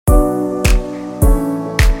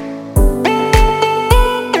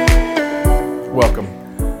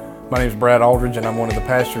My name is Brad Aldridge, and I'm one of the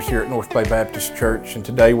pastors here at North Bay Baptist Church, and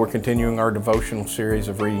today we're continuing our devotional series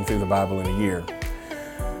of reading through the Bible in a year.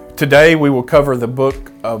 Today we will cover the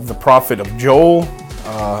book of the prophet of Joel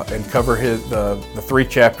and cover the 3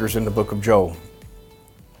 chapters in the book of Joel.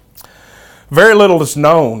 Very little is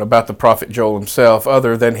known about the prophet Joel himself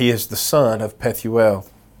other than he is the son of Pethuel.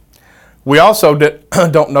 We also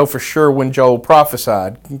don't know for sure when Joel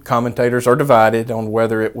prophesied. Commentators are divided on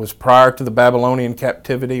whether it was prior to the Babylonian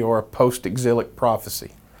captivity or a post-exilic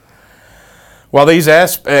prophecy. While these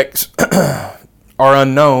aspects are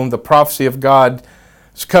unknown, the prophecy of God's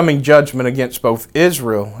coming judgment against both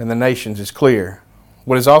Israel and the nations is clear.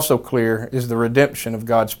 What is also clear is the redemption of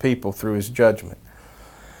God's people through his judgment.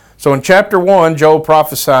 So in chapter 1, Joel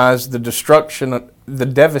prophesies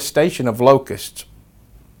the devastation of locusts.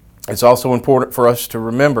 It's also important for us to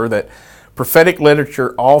remember that prophetic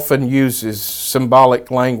literature often uses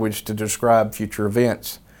symbolic language to describe future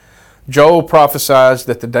events. Joel prophesies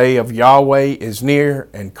that the day of Yahweh is near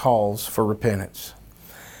and calls for repentance.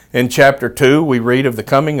 In chapter 2, we read of the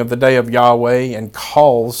coming of the day of Yahweh and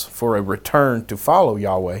calls for a return to follow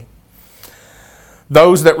Yahweh.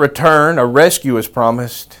 Those that return, a rescue is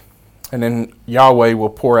promised, and then Yahweh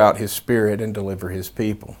will pour out his Spirit and deliver his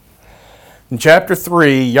people. In chapter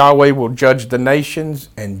 3, Yahweh will judge the nations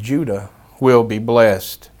and Judah will be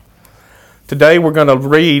blessed. Today we're going to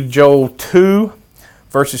read Joel 2,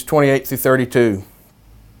 verses 28 through 32.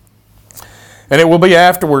 And it will be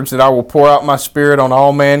afterwards that I will pour out my Spirit on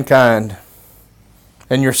all mankind,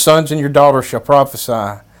 and your sons and your daughters shall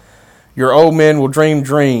prophesy. Your old men will dream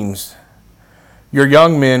dreams. Your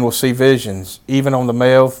young men will see visions, even on the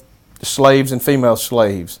male slaves and female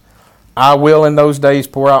slaves. I will in those days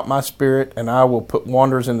pour out my Spirit, and I will put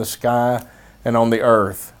wonders in the sky and on the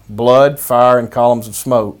earth, blood, fire, and columns of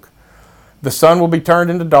smoke. The sun will be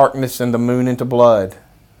turned into darkness and the moon into blood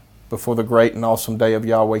before the great and awesome day of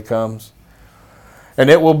Yahweh comes. And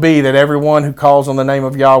it will be that everyone who calls on the name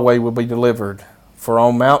of Yahweh will be delivered. For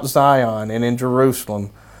on Mount Zion and in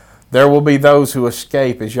Jerusalem there will be those who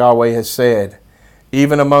escape, as Yahweh has said,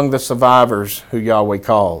 even among the survivors who Yahweh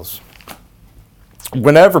calls.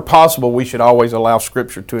 Whenever possible, we should always allow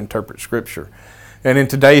Scripture to interpret Scripture. And in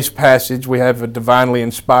today's passage, we have a divinely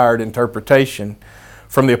inspired interpretation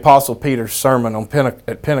from the Apostle Peter's sermon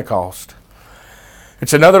at Pentecost.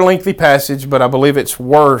 It's another lengthy passage, but I believe it's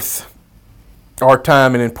worth our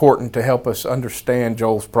time and important to help us understand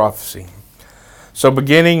Joel's prophecy. So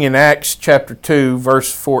beginning in Acts chapter 2,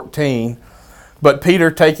 verse 14, but Peter,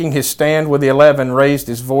 taking his stand with the 11, raised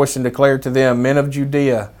his voice and declared to them, Men of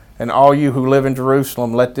Judea, and all you who live in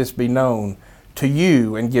Jerusalem, let this be known to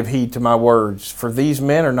you, and give heed to my words. For these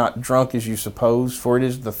men are not drunk as you suppose, for it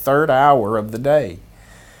is the 3rd hour of the day.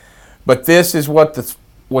 But this is what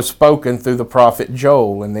was spoken through the prophet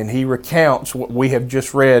Joel. And then he recounts what we have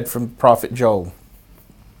just read from the prophet Joel.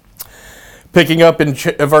 Picking up in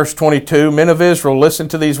verse 22, Men of Israel, listen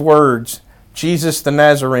to these words. Jesus the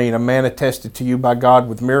Nazarene, a man attested to you by God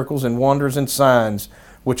with miracles and wonders and signs,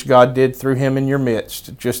 which God did through him in your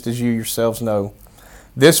midst, just as you yourselves know.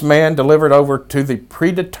 This man delivered over to the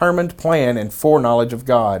predetermined plan and foreknowledge of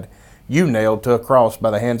God, you nailed to a cross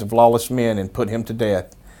by the hands of lawless men and put him to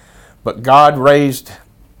death. But God raised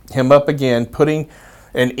him up again, putting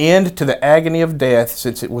an end to the agony of death,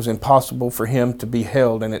 since it was impossible for him to be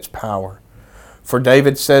held in its power. For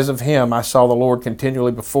David says of him, I saw the Lord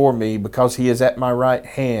continually before me, because he is at my right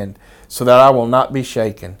hand, so that I will not be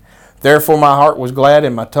shaken. Therefore my heart was glad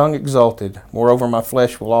and my tongue exulted. Moreover, my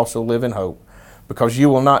flesh will also live in hope, because you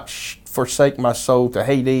will not forsake my soul to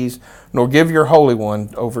Hades, nor give your Holy One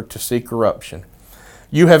over to see corruption.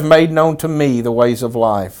 You have made known to me the ways of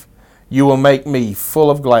life. You will make me full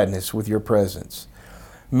of gladness with your presence.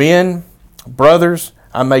 Men, brothers,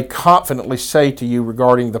 I may confidently say to you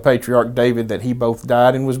regarding the patriarch David that he both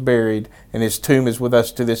died and was buried, and his tomb is with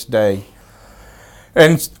us to this day.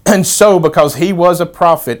 And so, because he was a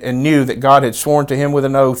prophet and knew that God had sworn to him with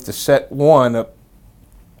an oath to set one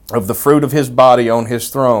of the fruit of his body on his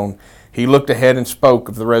throne, he looked ahead and spoke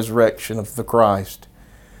of the resurrection of the Christ,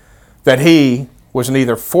 that he was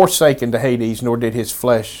neither forsaken to Hades, nor did his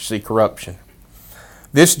flesh see corruption.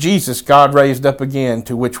 This Jesus God raised up again,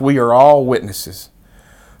 to which we are all witnesses.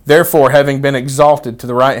 Therefore, having been exalted to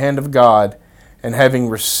the right hand of God, and having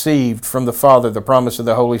received from the Father the promise of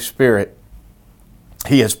the Holy Spirit,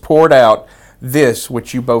 he has poured out this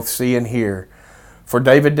which you both see and hear. For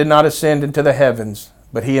David did not ascend into the heavens,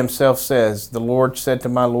 but he himself says, The Lord said to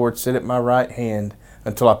my Lord, Sit at my right hand,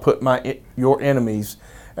 until I put your enemies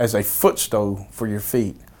as a footstool for your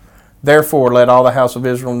feet. Therefore let all the house of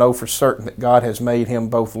Israel know for certain that God has made him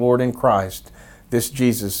both Lord and Christ, this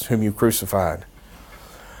Jesus whom you crucified.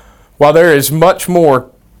 While there is much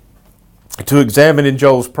more to examine in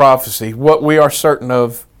Joel's prophecy, what we are certain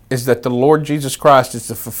of is that the Lord Jesus Christ is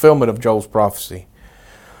the fulfillment of Joel's prophecy.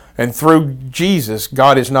 And through Jesus,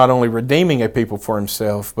 God is not only redeeming a people for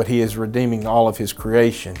himself, but he is redeeming all of his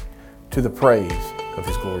creation to the praise of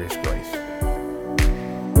his glorious grace.